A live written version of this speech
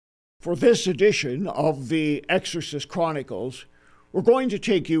For this edition of the Exorcist Chronicles, we're going to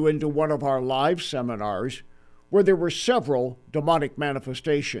take you into one of our live seminars where there were several demonic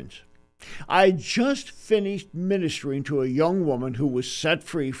manifestations. I just finished ministering to a young woman who was set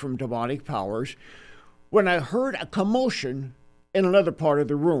free from demonic powers when I heard a commotion in another part of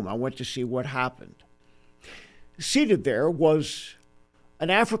the room. I went to see what happened. Seated there was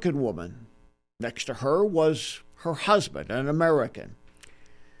an African woman. Next to her was her husband, an American.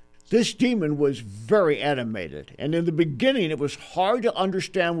 This demon was very animated, and in the beginning it was hard to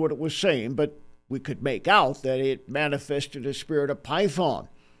understand what it was saying, but we could make out that it manifested a spirit of Python.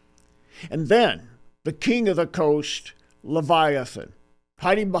 And then the king of the coast, Levithan.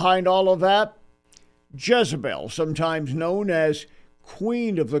 Hiding behind all of that, Jezebel, sometimes known as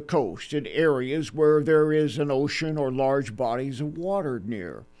queen of the coast in areas where there is an ocean or large bodies of water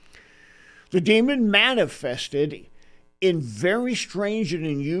near. The demon manifested in very strange and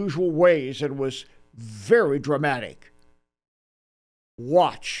unusual ways and was very dramatic.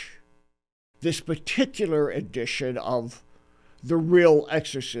 Watch this particular edition of the Real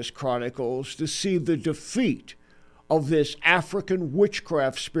Exorcist Chronicles to see the defeat of this African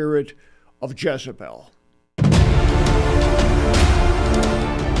witchcraft spirit of Jezebel.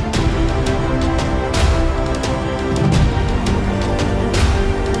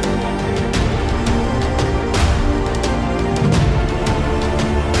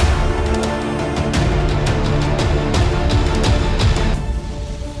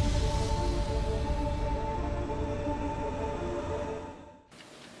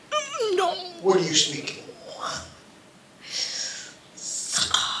 What are you speaking?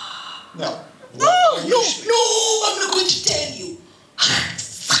 No. No, I'm not going to tell you.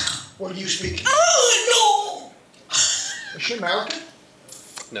 What are you speaking? No. Is she American?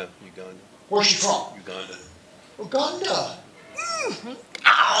 No, Uganda. Where's she from? Uganda. Uganda.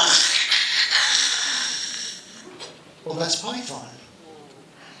 Well, that's Python.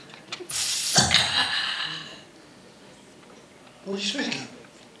 What are you speaking?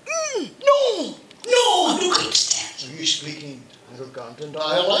 No, I'm not going to tell you. Are you speaking Ugandan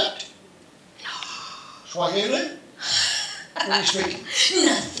dialect? No. Swahili? What are you speaking?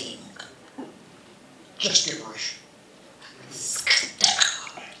 Nothing. Just gibberish.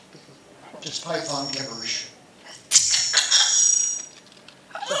 Just Python gibberish.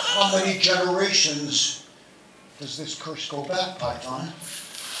 So how many generations does this curse go back, Python?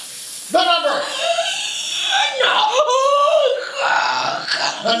 The number! No.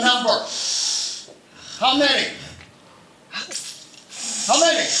 The number. How many? How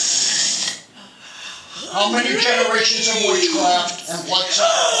many? How many generations of witchcraft and blood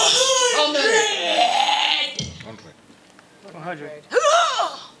sacrifice? How many? 100.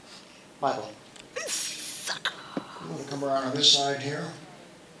 Bible. You want to come around on this side here?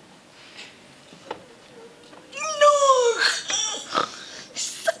 No.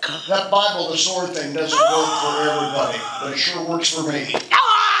 That Bible, the sword thing, doesn't work for everybody, but it sure works for me.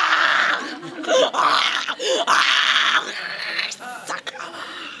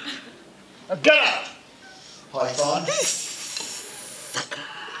 Now get out, Python.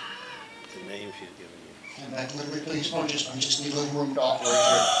 The name she's given you. And that literally, please, I just need a little room to operate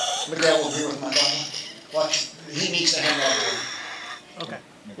here. Miguel will be with my Bible. Watch, he needs to hang out here. Okay.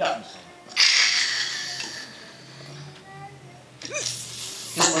 Yeah.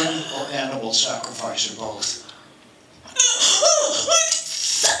 Human or animal sacrifice or both?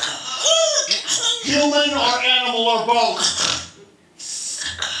 Human or animal or both?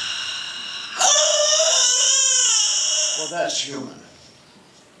 Well, that's human.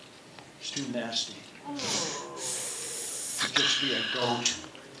 It's too nasty. Just be a goat.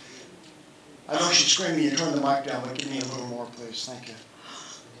 I know she's screaming, you turn the mic down, but give me a little more, please. Thank you.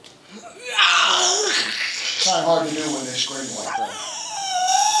 It's not hard to do when they scream like that.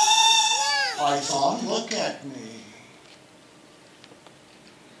 Python, look at me.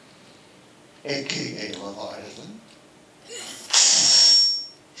 A.K.A. Leviathan.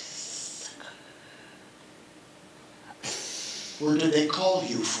 Where did they call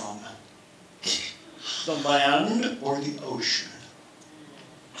you from? The land or the ocean?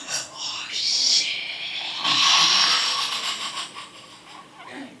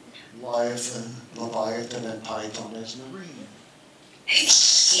 Leviathan and Python as marine.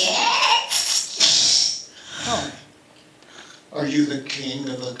 Yes. Tell me, are you the king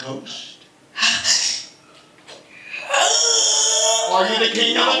of the coast? Are you the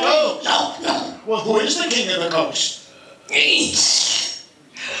king of the coast? No. Well, who is the king of the coast?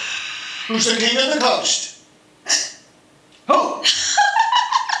 Who's the king of the coast? Who?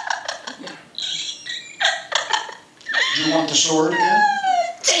 Do you want the sword again?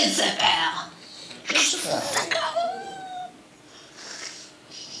 Tell Jezebel. Jezebel.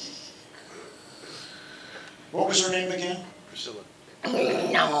 What was her name again? Priscilla. No.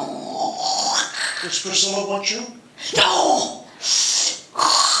 Does Priscilla want you? No.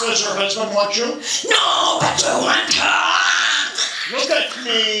 Does her husband want you? No, but you want her. Look at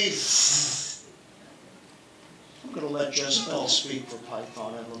me. I'm going to let Jezebel speak for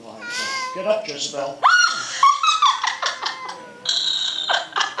Python and Levithan. Get up, Jezebel.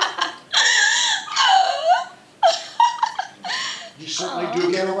 You certainly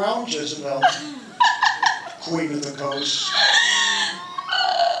do get around, Jezebel. Queen of the coast.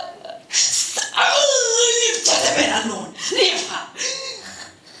 Leave Jezebel alone. Leave her.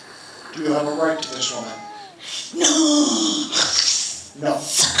 Do you have a right to this woman? No. No.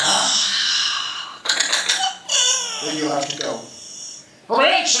 Then you have to go. Her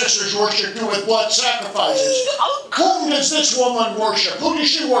ancestors worshipped you with blood sacrifices. Whom does this woman worship? Who does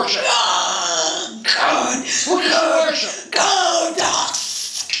she worship? God. Who does she worship? God.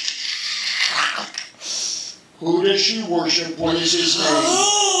 Who does she worship? What is his name?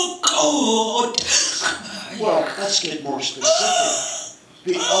 Oh, God. Well, let's get more specific.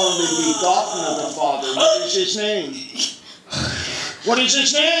 The only begotten of the Father. What is his name? What is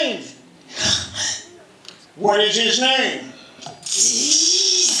his name? What is his name?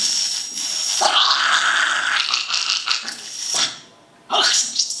 Oh,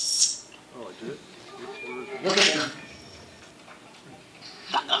 I did? Look at him.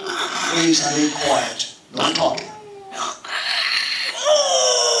 Please be quiet. No talking.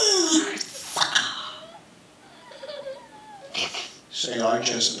 Say, I,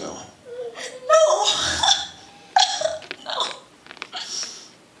 Jezebel.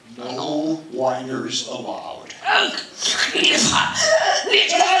 No whiners allowed. Leave her. Leave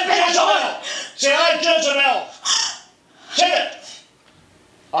Say, I, Jezebel! Say, I, Jezebel! Say it!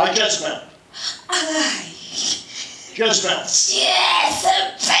 I, Jezebel. Jezebel.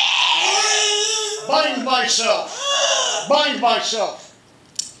 Jezebel. Bind myself. Bind myself.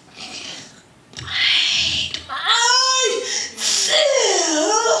 Myself.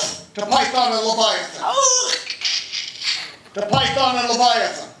 To Python and Leviathan. To Python and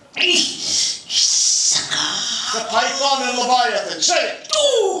Leviathan. To Python and Leviathan. Say it.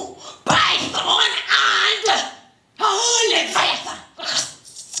 To Python and Leviathan.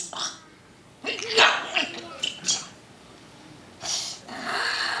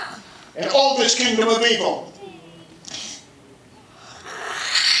 And all this kingdom of evil.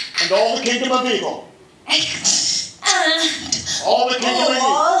 And all the kingdom of evil. All the kingdom of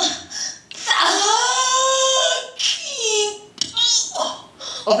evil.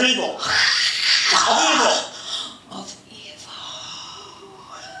 Of evil. Of evil.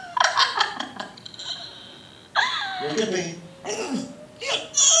 Look at me.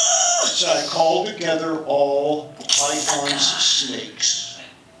 So I call together all Python's snakes.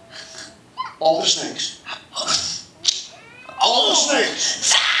 All the snakes. All the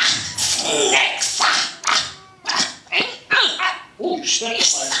snakes. Oh, you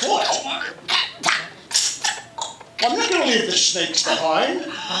stepped on my foot. I'm not going to leave the snakes behind.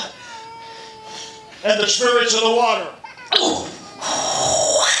 And the spirits of the water.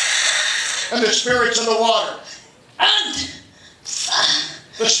 And the spirits of the water. And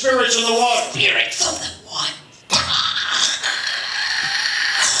The spirits of the water. spirits of the water.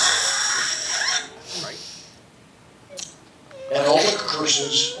 And all the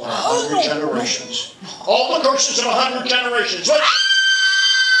curses of 100 generations. All the curses of 100 generations. Listen.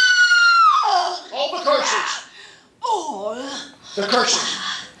 All the curses. All The curses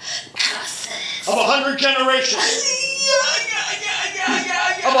curses of 100 generations.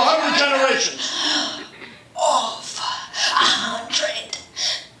 Of 100 generations. of 100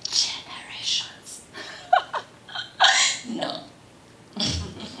 generations. No.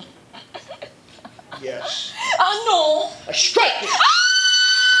 Yes. No. I strike you. The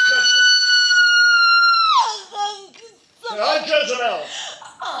judgment. I, Jezebel.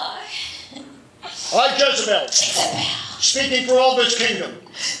 I, Jezebel. Speaking for all this kingdom.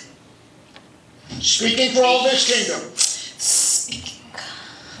 Speaking for all this kingdom.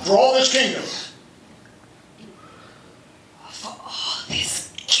 For all this kingdom. For all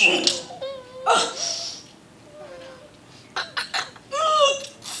this kingdom.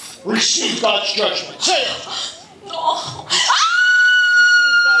 Receive God's judgment. Say it. No.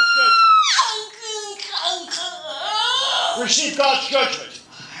 Receive God's judgment. Receive God's judgment.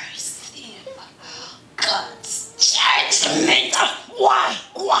 Receive God's judgment. Why?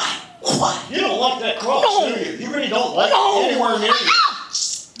 You don't like that cross, No. do you? You really don't like No. it anywhere near you.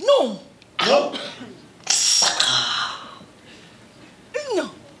 No. No. No.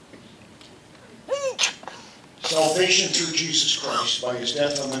 Salvation through Jesus Christ by his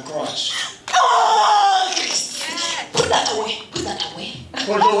death on the cross. Put that away. Put that away.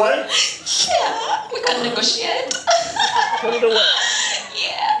 Put it away? Yeah, we can negotiate. Put it away.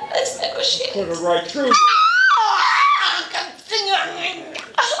 Yeah, let's negotiate. Put it right through.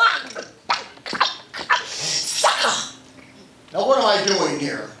 Now what am I doing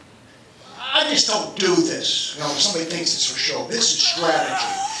here? I just don't do this. You know, somebody thinks it's for show. This is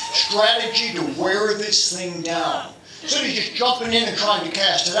strategy. Strategy to wear this thing down. Instead of just jumping in and trying to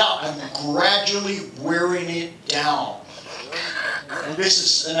cast it out, I'm gradually wearing it down. And this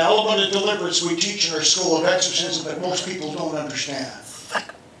is an element of deliverance we teach in our school of exorcism that most people don't understand.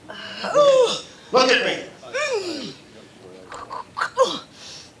 Look at me.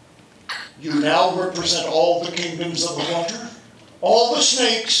 You now represent all the kingdoms of the water, all the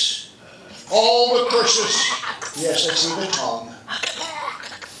snakes, all the curses. Yes, I see the tongue.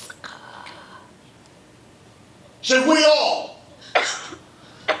 Said we all.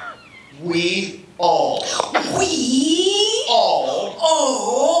 We all. We all.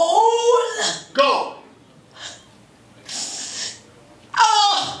 Go.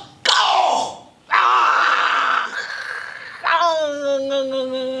 Go.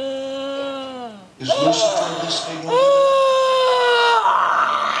 Is Lucifer listening?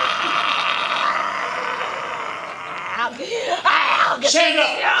 Stand up.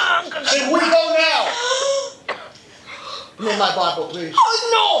 Say, we go now. Give me my Bible, please.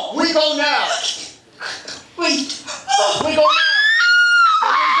 Oh, no. We go now. Wait. We go now.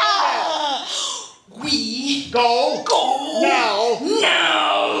 We go now.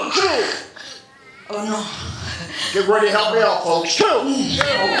 Now. Two. Oh, no. Get ready to help me out, folks. Two.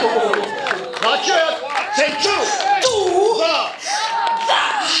 Not yet. Say two.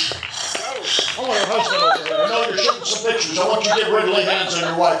 I want your husband over here. I know you're shooting some pictures. I want you to get ready to lay hands on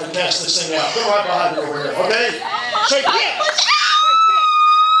your wife and cast this thing out. Come right behind me over here, okay? Say pitch.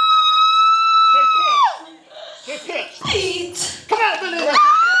 Say pitch. Eat. Come out, Billy.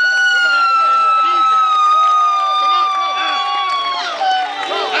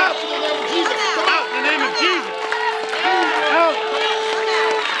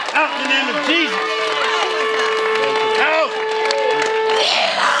 Out in the name of Jesus.